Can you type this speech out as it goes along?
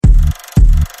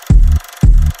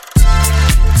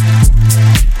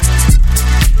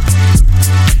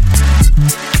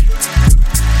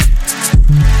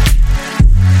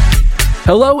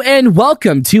Hello and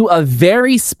welcome to a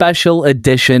very special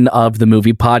edition of the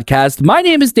Movie Podcast. My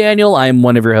name is Daniel. I am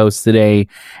one of your hosts today.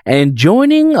 And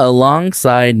joining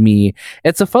alongside me,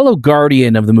 it's a fellow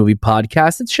guardian of the Movie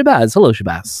Podcast. It's Shabazz. Hello,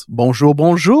 Shabazz. Bonjour,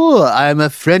 bonjour. I'm a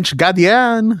French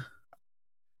gardien.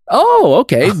 Oh,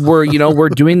 okay. We're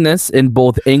doing this in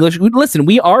both English. Listen,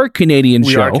 we are a Canadian show.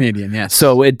 We are Canadian, yes.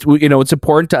 So it's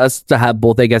important to us to have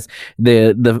both, I guess,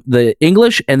 the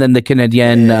English and then the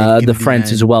Canadian, the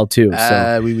French as well too.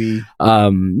 So, oui.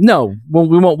 No,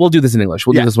 we won't. We'll do this in English.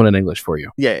 We'll do this one in English for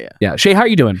you. Yeah. Shay, how are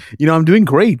you doing? I'm doing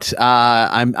great.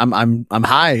 I'm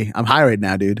high. I'm high right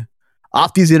now, dude.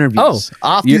 Off these interviews.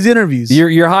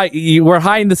 You're high. We're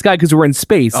high in the sky because we're in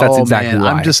space. That's exactly man.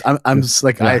 why. I'm just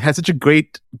like, I had such a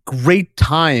great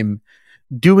time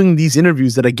doing these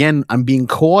interviews that, again, I'm being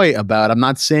coy about. I'm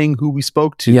not saying who we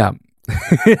spoke to. Yeah.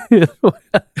 I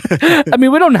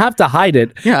mean, we don't have to hide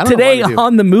it. Yeah, Today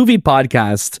on the Movie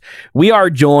Podcast, we are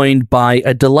joined by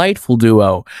a delightful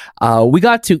duo. We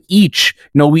got to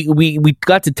we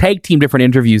got to tag team different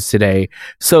interviews today.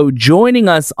 So joining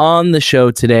us on the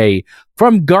show today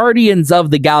from Guardians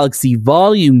of the Galaxy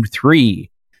Volume 3,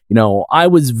 I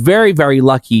was very, very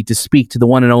lucky to speak to the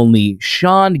one and only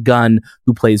Sean Gunn,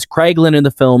 who plays Kraglin in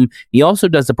the film. He also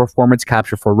does the performance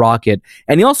capture for Rocket,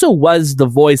 and he also was the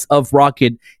voice of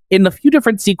Rocket in a few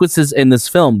different sequences in this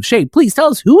film. Shay, please tell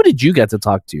us, who did you get to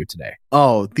talk to today?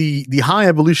 Oh, the high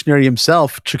evolutionary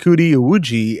himself, Chukwudi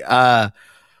Iwuji.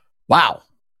 Wow.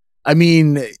 I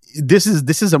mean, this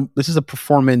is a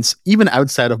performance even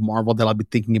outside of Marvel that I'll be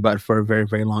thinking about for a very,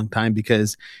 very long time,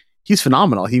 because he's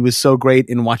phenomenal. He was so great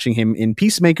in watching him in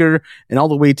Peacemaker and all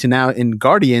the way to now in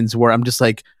Guardians, where I'm just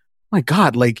like, my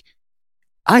God, like,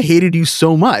 I hated you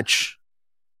so much.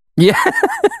 Yeah,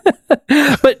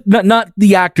 but not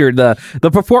the actor, the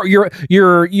performer,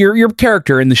 your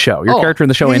character in the show, character in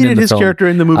the show, and in the his film. Character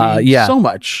in the movie, so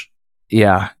much.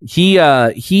 Yeah,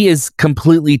 he is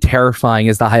completely terrifying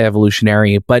as the High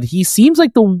Evolutionary, but he seems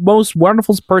like the most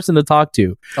wonderful person to talk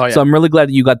to. Oh, yeah. So I'm really glad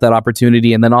that you got that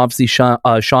opportunity. And then obviously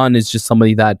Sean is just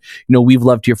somebody that we've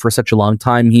loved here for such a long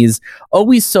time. He's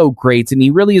always so great, and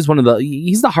he really is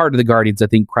he's the heart of the Guardians, I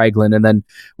think, Kraglin. And then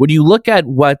when you look at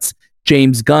what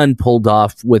James Gunn pulled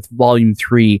off with Volume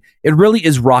 3, it really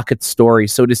is Rocket's story.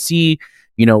 So to see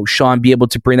Sean be able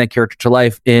to bring that character to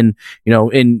life in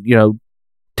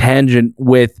tangent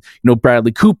with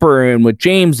Bradley Cooper and with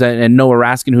James and Noah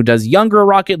Raskin, who does younger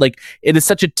Rocket, like, it is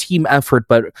such a team effort,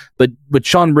 but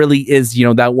Sean really is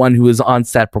that one who is on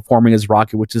set performing as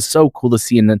Rocket, which is so cool to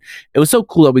see. And then it was so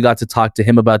cool that we got to talk to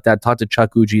him about that, talk to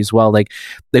Chukwudi as well. Like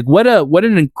what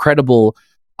an incredible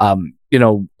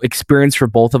experience for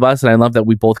both of us. And I love that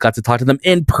we both got to talk to them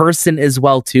in person as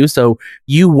well too. So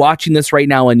you watching this right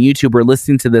now on YouTube or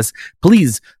listening to this,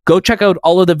 please go check out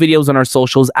all of the videos on our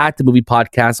socials at the Movie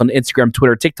Podcast on Instagram,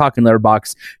 Twitter, TikTok, and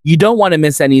Letterboxd. You don't want to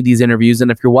miss any of these interviews.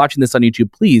 And if you're watching this on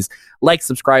YouTube, please like,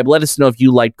 subscribe. Let us know if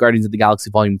you liked Guardians of the Galaxy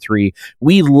Volume 3.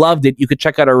 We loved it. You could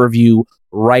check out our review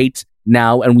right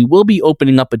now, and we will be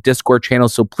opening up a Discord channel.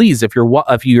 So please, if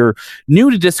you're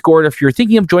new to Discord, if you're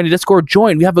thinking of joining Discord,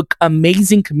 join. We have an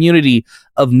amazing community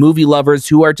of movie lovers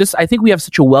who are I think we have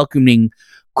such a welcoming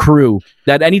crew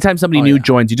that anytime somebody new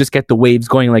joins, you just get the waves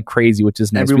going like crazy, which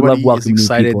is nice. Everybody we love welcoming is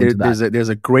excited. people into that. There's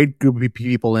a great group of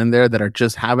people in there that are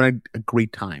just having a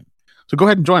great time. So go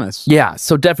ahead and join us. Yeah,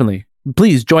 so definitely.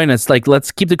 Please join us.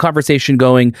 Let's keep the conversation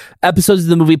going. Episodes of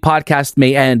the Movie Podcast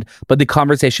may end, but the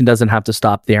conversation doesn't have to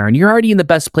stop there. And you're already in the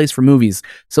best place for movies,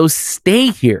 so stay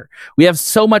here. We have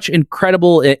so much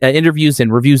incredible interviews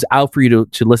and reviews out for you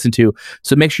to listen to.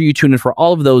 So make sure you tune in for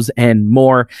all of those and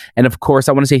more. And of course,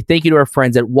 I want to say thank you to our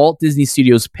friends at Walt Disney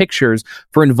Studios Pictures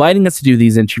for inviting us to do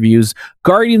these interviews.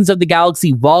 Guardians of the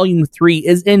Galaxy Volume 3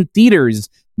 is in theaters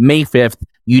May 5th.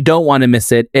 You don't want to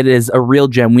miss it. It is a real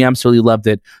gem. We absolutely loved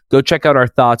it. Go check out our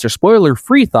thoughts, or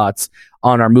spoiler-free thoughts,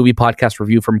 on our Movie Podcast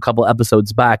review from a couple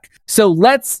episodes back. So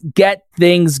let's get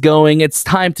things going. It's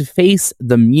time to face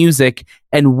the music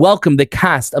and welcome the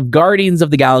cast of Guardians of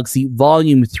the Galaxy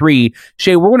Volume 3.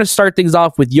 Shay, we're going to start things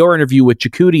off with your interview with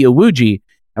Chukwudi Iwuji,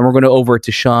 and we're going to over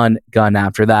to Sean Gunn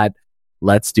after that.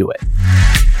 Let's do it.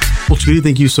 Well, Chukwudi,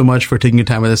 thank you so much for taking your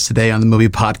time with us today on the Movie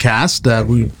Podcast.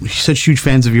 We're such huge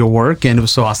fans of your work, and it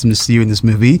was so awesome to see you in this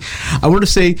movie. I want to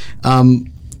say,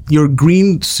 your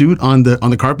green suit on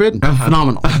the carpet,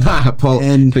 phenomenal. Paul,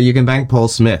 and so you can thank Paul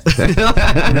Smith.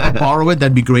 Borrow it,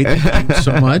 that'd be great. Thank you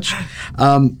so much.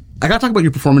 I got to talk about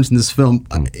your performance in this film.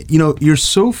 You're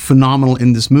so phenomenal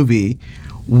in this movie.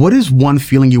 What is one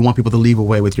feeling you want people to leave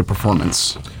away with your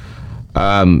performance?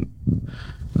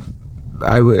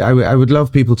 I would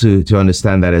love people to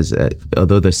understand that as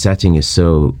although the setting is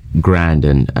so grand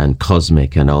and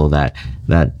cosmic and all that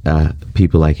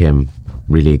people like him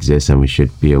really exist, and we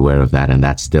should be aware of that. And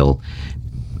that's still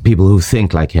people who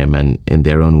think like him and in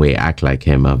their own way act like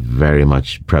him are very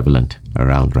much prevalent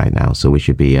around right now. So we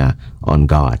should be on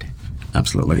guard.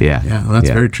 Absolutely. Yeah. Well, that's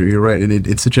very true. You're right. And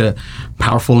it's such a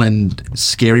powerful and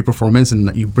scary performance,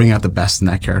 and you bring out the best in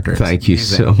that character. Thank you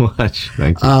so much.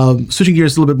 Thank you. Switching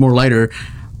gears a little bit more lighter,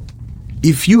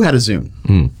 if you had a Zune,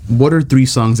 what are 3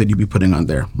 songs that you'd be putting on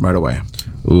there right away?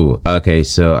 Ooh, okay.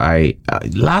 So I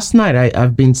last night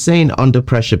I've been saying "Under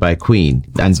Pressure" by Queen,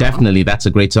 and definitely that's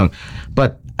a great song.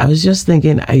 But I was just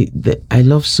thinking, I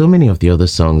love so many of the other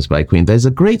songs by Queen. There's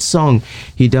a great song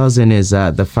he does in his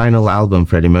the final album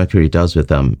Freddie Mercury does with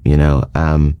them.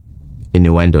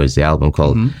 Innuendo is the album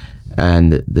called,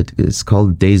 and it's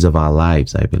called "Days of Our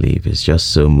Lives," I believe. It's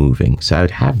just so moving. So I would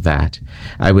have that.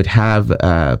 I would have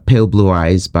 "Pale Blue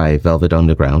Eyes" by Velvet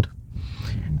Underground.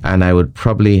 And I would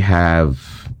probably have,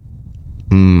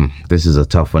 this is a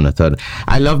tough one,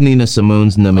 I love Nina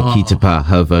Simone's Namakitapa,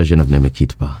 her version of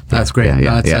Namakitapa. That's great.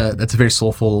 That's a very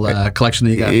soulful collection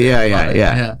that you got.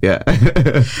 Yeah.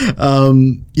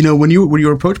 When you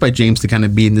were approached by James to kind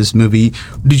of be in this movie,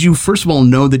 did you first of all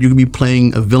know that you're going to be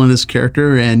playing a villainous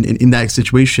character? And in that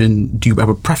situation, do you have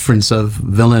a preference of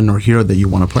villain or hero that you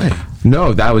want to play?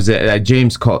 No, that was it.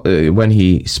 James, when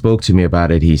he spoke to me about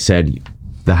it, he said,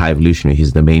 the High Evolutionary,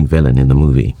 he's the main villain in the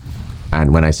movie.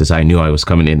 And when I said I knew I was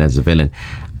coming in as a villain.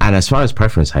 And as far as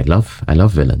preference, I love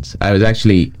villains.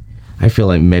 I feel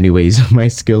like in many ways my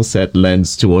skill set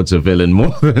lends towards a villain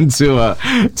more than to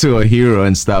a hero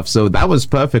and stuff. So that was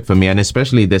perfect for me, and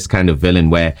especially this kind of villain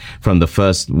where from the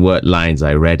first word lines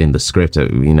I read in the script,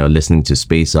 listening to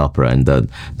space opera and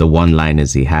the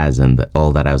one-liners he has and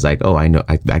all that, I was like, oh, I know,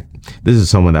 this is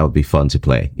someone that would be fun to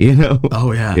play.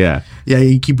 Oh yeah.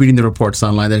 You keep reading the reports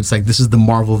online that it's like this is the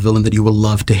Marvel villain that you will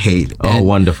love to hate. Oh,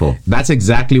 wonderful! That's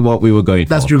exactly what we were going for.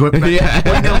 That's true.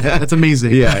 That's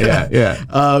amazing. Yeah.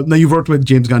 Now you've worked with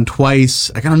James Gunn twice.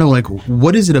 I kind of know,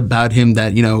 what is it about him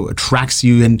that attracts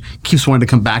you and keeps wanting to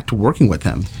come back to working with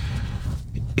him?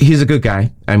 He's a good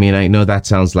guy. I mean, I know that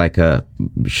sounds like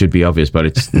should be obvious, but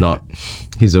it's not.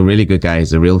 He's a really good guy.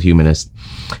 He's a real humanist.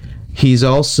 He's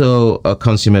also a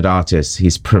consummate artist.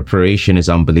 His preparation is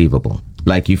unbelievable.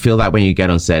 Like, you feel that when you get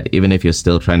on set, even if you're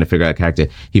still trying to figure out a character,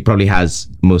 he probably has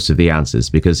most of the answers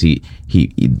because the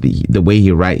way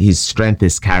he writes, his strength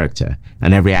is character.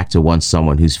 And every actor wants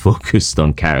someone who's focused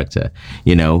on character,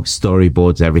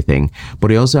 storyboards, everything.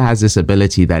 But he also has this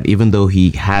ability that even though he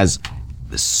has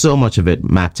so much of it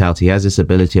mapped out, he has this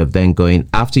ability of then going,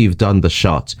 after you've done the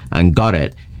shot and got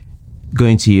it,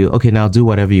 going to you, okay, now do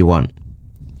whatever you want.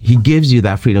 He gives you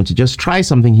that freedom to just try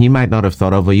something he might not have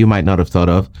thought of or you might not have thought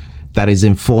of, that is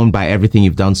informed by everything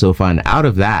you've done so far, and out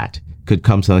of that could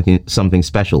come something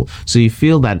special. So you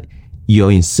feel that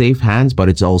you're in safe hands, but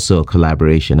it's also a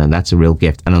collaboration, and that's a real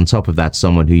gift. And on top of that,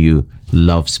 someone who you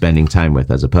love spending time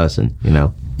with as a person,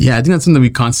 Yeah, I think that's something we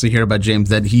constantly hear about James,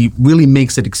 that he really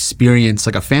makes that experience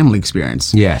like a family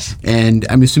experience. Yes. And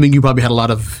I'm assuming you probably had a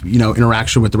lot of,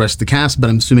 interaction with the rest of the cast, but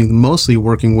I'm assuming mostly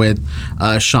working with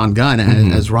Sean Gunn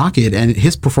as Rocket, and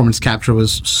his performance capture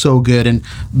was so good, and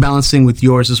balancing with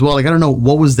yours as well. I don't know,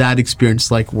 what was that experience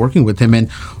like working with him, and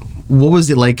what was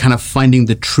it like kind of finding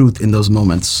the truth in those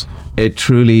moments? It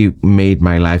truly made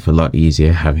my life a lot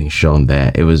easier having Sean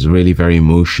there. It was really very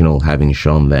emotional having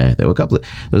Sean there. There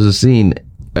was a scene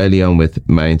early on with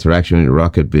my interaction with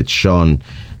Rocket, with Sean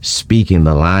speaking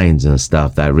the lines and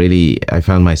stuff, that really, I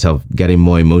found myself getting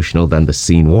more emotional than the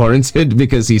scene warranted,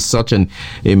 because he's such an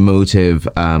emotive,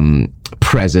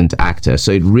 present actor.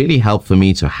 So it really helped for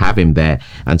me to have him there,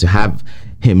 and to have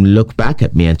him look back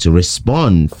at me and to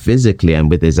respond physically and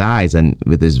with his eyes and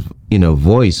with his,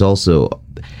 voice also,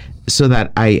 so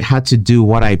that I had to do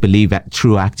what I believe that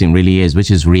true acting really is,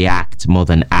 which is react more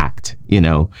than act,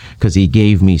 because he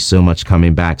gave me so much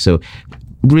coming back. So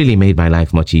really made my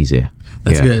life much easier.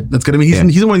 That's good. That's good. I mean,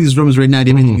 he's in one of these rooms right now. Do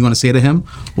you have anything you want to say to him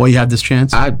while you have this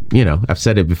chance? I've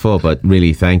said it before, but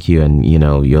really thank you. And,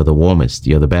 you're the warmest.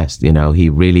 You're the best. He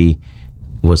really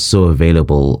was so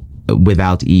available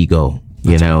without ego,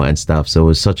 and stuff. So it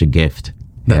was such a gift.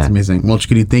 That's amazing. Well,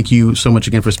 Chukwudi, thank you so much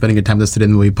again for spending your time with us today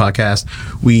in the movie podcast.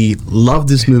 We love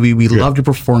this movie. We loved your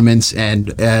performance. And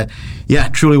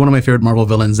truly one of my favorite Marvel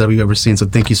villains that we've ever seen. So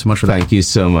thank you so much for that. Thank you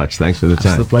so much. Thanks for the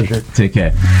time. It's a pleasure. Take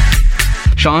care.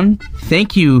 Sean,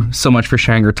 thank you so much for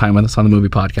sharing your time with us on the movie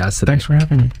podcast today. Thanks for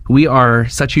having me. We are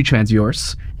such huge fans of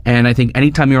yours. And I think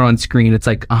anytime you're on screen, it's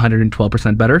like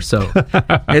 112% better. So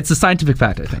it's a scientific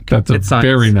fact, I think. That's a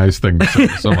very nice thing to say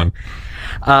to someone.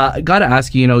 I gotta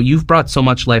ask you, you've brought so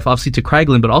much life, obviously, to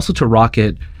Kraglin, but also to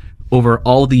Rocket over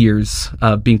all the years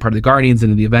being part of the Guardians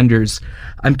and the Avengers.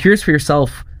 I'm curious for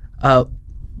yourself,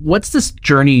 what's this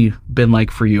journey been like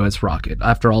for you as Rocket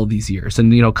after all of these years,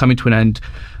 and coming to an end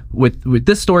with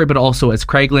this story, but also as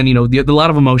Kraglin? A lot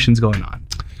of emotions going on.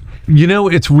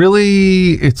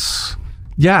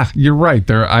 Yeah, you're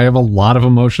right. I have a lot of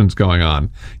emotions going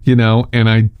on, and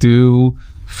I do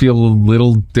feel a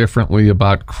little differently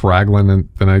about Kraglin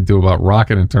than I do about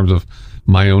Rocket in terms of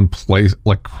my own place.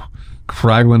 Like,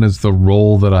 Kraglin is the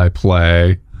role that I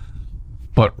play,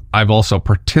 but I've also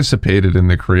participated in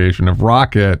the creation of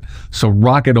Rocket. So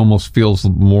Rocket almost feels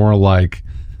more like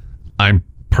I'm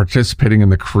participating in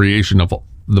the creation of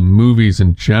the movies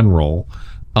in general.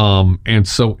 And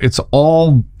so it's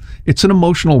an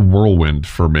emotional whirlwind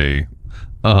for me.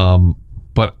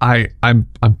 But I'm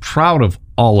proud of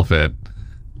all of it.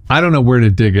 I don't know where to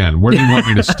dig in. Where do you want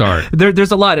me to start?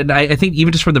 There's a lot, and I think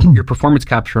even just from your performance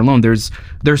capture alone, there's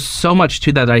so much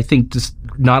to that. I think just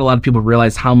not a lot of people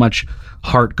realize how much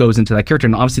heart goes into that character,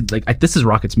 and obviously, this is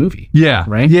Rocket's movie. Yeah,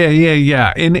 right.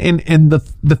 Yeah. And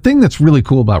the thing that's really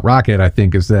cool about Rocket, I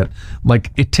think, is that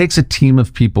it takes a team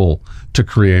of people to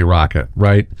create Rocket,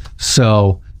 right?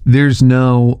 So there's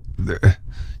no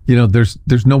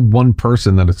one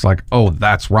person that it's like, oh,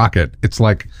 that's Rocket. It's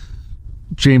like,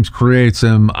 James creates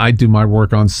him, I do my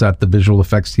work on set, the visual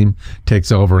effects team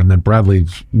takes over, and then Bradley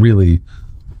really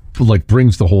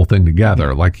brings the whole thing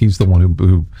together. He's the one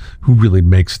who really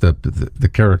makes the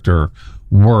character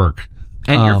work.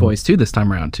 And your voice too this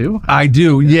time around too. I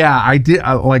do, yeah. I did.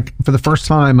 For the first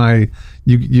time,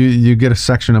 you get a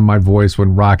section of my voice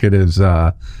when Rocket is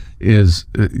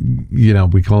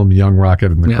we call him Young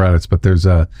Rocket in the credits, but there's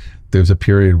a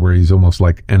period where he's almost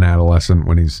like an adolescent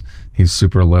when he's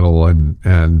super little,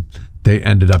 and they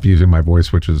ended up using my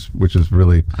voice, which is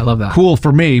really, I love that, cool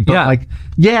for me. But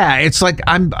it's like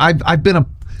I've been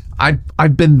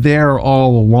there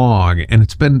all along,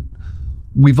 and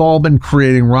we've all been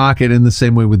creating Rocket in the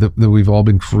same way that we've all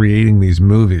been creating these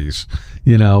movies,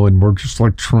 and we're just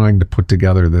trying to put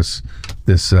together this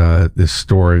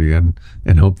story and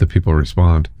hope that people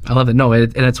respond. I love it. No,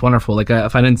 and it's wonderful.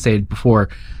 If I didn't say it before,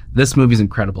 this movie's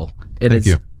incredible. Thank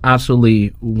you.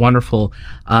 Absolutely wonderful.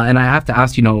 And I have to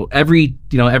ask, every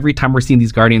time we're seeing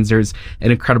these Guardians, there's an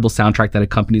incredible soundtrack that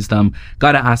accompanies them.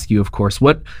 Got to ask you, of course,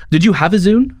 what did you have a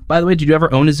Zune, by the way? Did you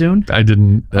ever own a Zune? I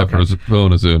didn't ever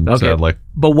own a Zune, sadly.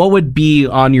 But what would be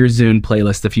on your Zune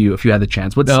playlist if you had the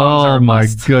chance? What songs are my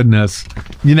goodness.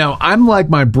 I'm like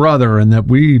my brother in that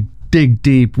we dig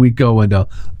deep. We go into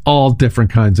all different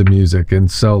kinds of music. And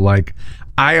so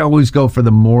I always go for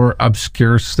the more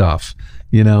obscure stuff.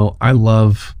 I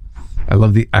love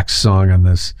the X song on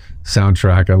this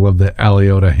soundtrack. I love the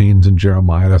Aliota, Haynes, and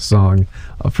Jeremiah song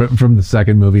from the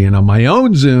second movie. And on my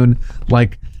own Zune,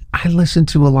 I listen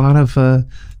to a lot of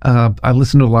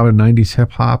 90s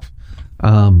hip hop,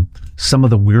 some of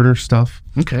the weirder stuff.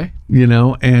 Okay.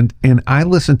 And I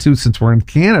listen to, since we're in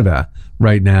Canada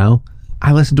right now,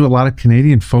 I listen to a lot of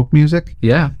Canadian folk music.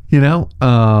 Yeah.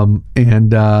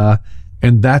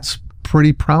 And that's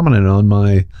pretty prominent on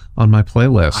my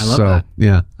playlist. I love that.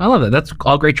 Yeah, I love that. That's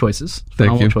all great choices.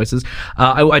 Thank you. Choices.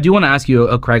 I do want to ask you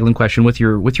a Kraglin question with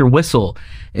your whistle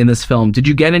in this film. Did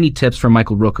you get any tips from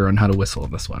Michael Rooker on how to whistle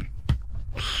in this one?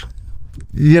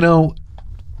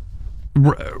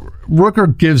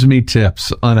 Rooker gives me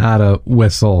tips on how to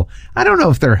whistle. I don't know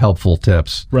if they're helpful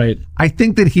tips. Right. I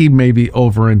think that he maybe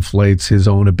overinflates his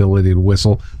own ability to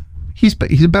whistle. He's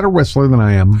a better whistler than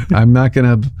I am. I'll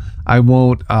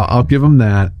give him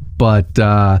that, but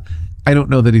I don't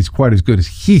know that he's quite as good as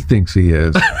he thinks he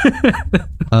is.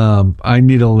 I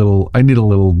need a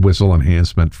little whistle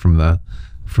enhancement from the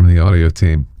audio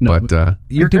team. No, but I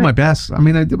do my best.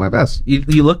 I do my best.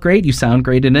 You look great. You sound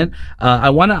great in it. I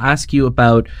want to ask you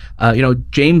about,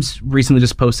 James recently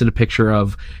just posted a picture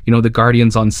of, the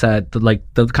Guardians on set,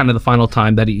 the kind of the final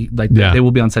time that they will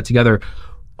be on set together.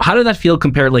 How did that feel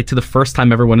compared to the first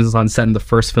time everyone is on set in the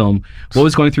first film? What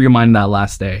was going through your mind in that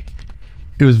last day?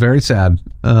 It was very sad.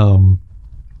 It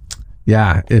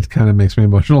kind of makes me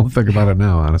emotional to think about it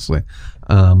now, honestly.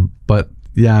 But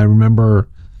yeah, I remember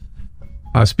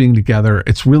us being together.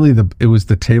 It was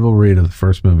the table read of the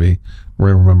first movie where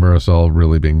I remember us all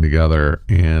really being together,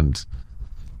 and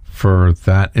for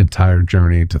that entire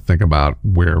journey to think about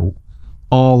where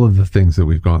all of the things that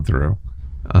we've gone through,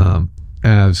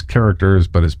 as characters,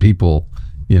 but as people,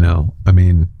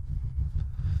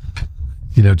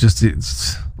 just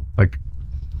it's like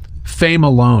fame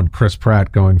alone. Chris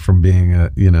Pratt going from being a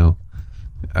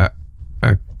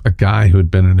a guy who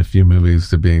had been in a few movies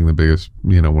to being the biggest,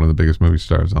 one of the biggest movie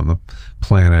stars on the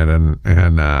planet,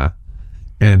 and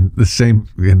the same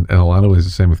in a lot of ways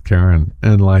the same with Karen,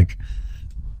 and like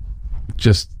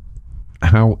just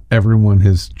how everyone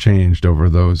has changed over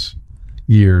those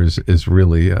years is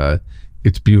really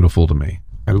it's beautiful to me.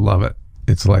 I love it.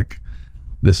 It's like,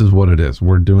 this is what it is.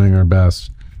 We're doing our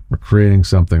best. We're creating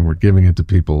something. We're giving it to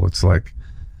people. It's like,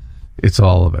 it's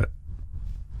all of it.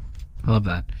 I love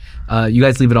that. You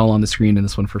guys leave it all on the screen in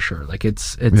this one for sure. Like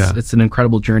it's an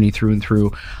incredible journey through and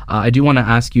through. I do want to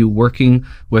ask you, working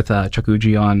with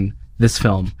Chukwudi on this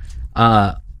film,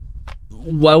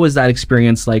 what was that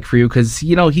experience like for you? Because,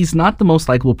 he's not the most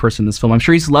likable person in this film. I'm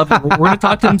sure he's loved. We're going to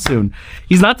talk to him soon.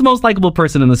 He's not the most likable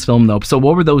person in this film, though. So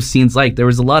what were those scenes like? There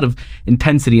was a lot of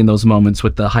intensity in those moments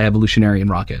with the High Evolutionary and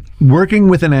Rocket. Working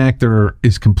with an actor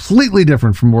is completely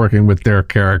different from working with their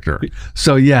character.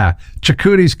 So yeah,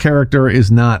 Chakuti's character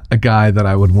is not a guy that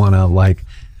I would want to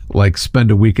like spend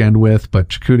a weekend with, but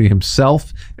Chukwudi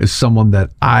himself is someone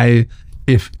that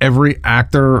if every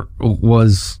actor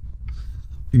was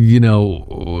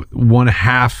one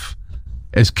half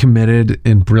as committed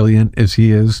and brilliant as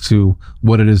he is to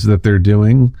what it is that they're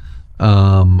doing,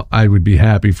 I would be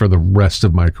happy for the rest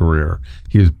of my career.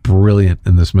 He is brilliant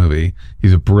in this movie.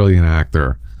 He's a brilliant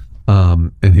actor,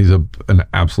 and he's an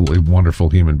absolutely wonderful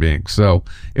human being. So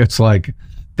it's like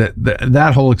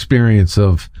that whole experience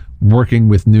of working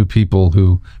with new people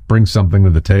who bring something to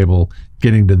the table,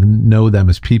 getting to know them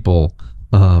as people,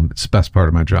 it's the best part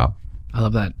of my job. I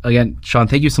love that. Again, Sean,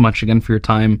 thank you so much again for your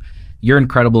time. You're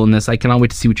incredible in this. I cannot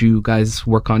wait to see what you guys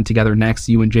work on together next,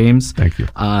 you and James. Thank you.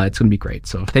 It's going to be great.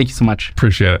 So thank you so much.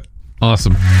 Appreciate it.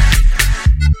 Awesome.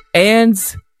 And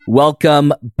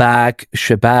welcome back,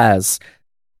 Shabazz.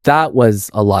 That was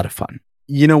a lot of fun.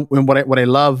 And what I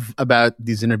love about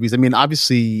these interviews, I mean,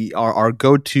 obviously our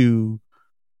go-to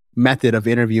method of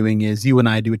interviewing is you and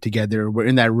I do it together. We're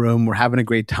in that room, we're having a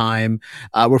great time,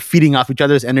 we're feeding off each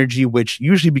other's energy, which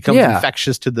usually becomes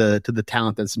infectious to the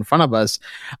talent that's in front of us.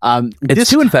 It's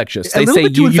too infectious. They say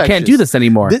you can't do this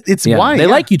anymore. Why they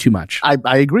like you too much.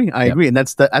 I agree, and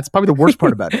that's probably the worst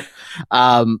part about it.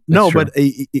 But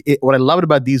what I loved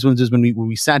about these ones is when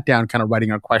we sat down kind of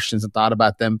writing our questions and thought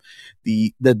about them,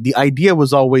 the idea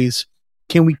was always,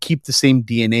 can we keep the same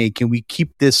DNA? Can we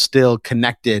keep this still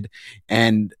connected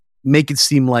and make it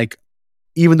seem like,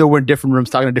 even though we're in different rooms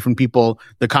talking to different people,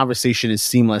 the conversation is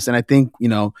seamless? And I think,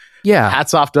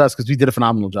 hats off to us, because we did a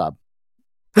phenomenal job.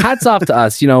 Hats off to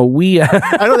us. We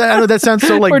I know that sounds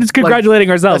so like we're just congratulating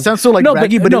ourselves. That sounds so like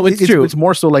braggy, but it's true. It's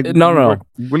more so like no,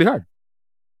 really hard.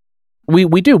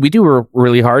 We do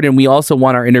really hard, and we also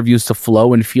want our interviews to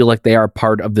flow and feel like they are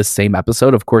part of the same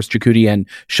episode. Of course, Chukwudi and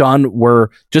Sean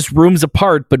were just rooms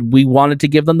apart, but we wanted to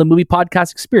give them the movie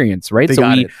podcast experience, right?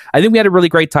 I think we had a really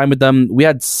great time with them. We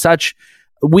had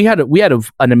an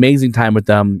amazing time with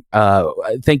them.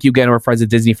 Thank you again, our friends at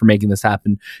Disney, for making this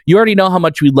happen. You already know how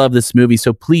much we love this movie,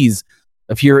 so please,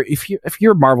 if you're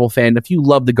a Marvel fan, if you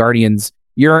love the Guardians,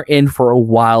 you're in for a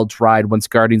wild ride once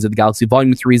Guardians of the Galaxy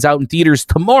Volume 3 is out in theaters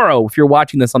tomorrow. If you're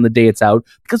watching this on the day it's out,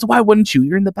 because why wouldn't you?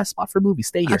 You're in the best spot for a movie.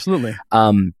 Stay here. Absolutely.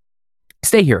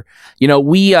 Stay here.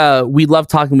 We love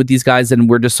talking with these guys, and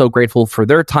we're just so grateful for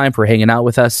their time, for hanging out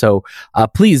with us. So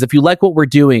please, if you like what we're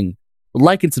doing,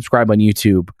 like and subscribe on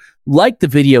YouTube. Like the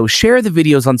video, share the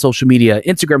videos on social media,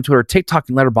 Instagram, Twitter, TikTok,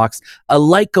 and Letterboxd. A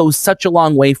like goes such a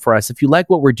long way for us. If you like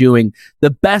what we're doing,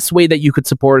 the best way that you could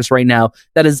support us right now,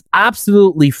 that is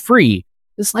absolutely free,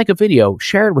 is like a video,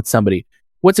 share it with somebody.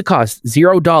 What's it cost?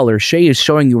 $0. Shay is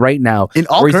showing you right now. In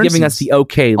all he's currencies. Giving us the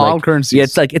okay. All currencies. Yeah,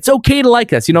 it's like, it's okay to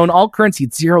like us. In all currency,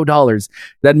 it's $0.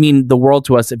 That'd mean the world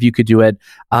to us if you could do it.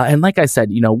 And like I said,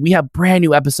 we have brand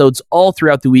new episodes all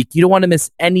throughout the week. You don't want to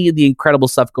miss any of the incredible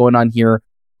stuff going on here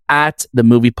at the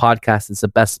Movie Podcast. Is the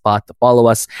best spot to follow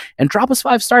us, and drop us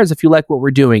 5 stars if you like what we're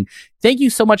doing. Thank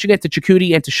you so much again to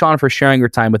Chukwudi and to Sean for sharing your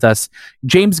time with us.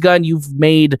 James Gunn, you've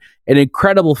made an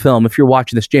incredible film. If you're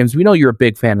watching this, James, we know you're a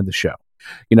big fan of the show.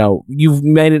 You've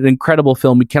made an incredible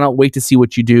film. We cannot wait to see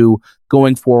what you do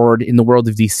going forward in the world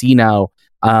of DC now.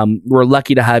 We're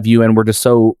lucky to have you, and we're just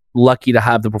so lucky to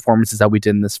have the performances that we did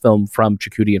in this film from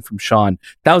Chukwudi and from Sean.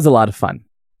 That was a lot of fun.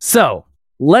 So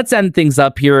let's end things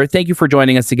up here. Thank you for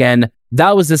joining us again.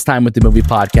 That was This Time with the Movie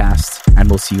Podcast, and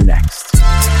we'll see you next.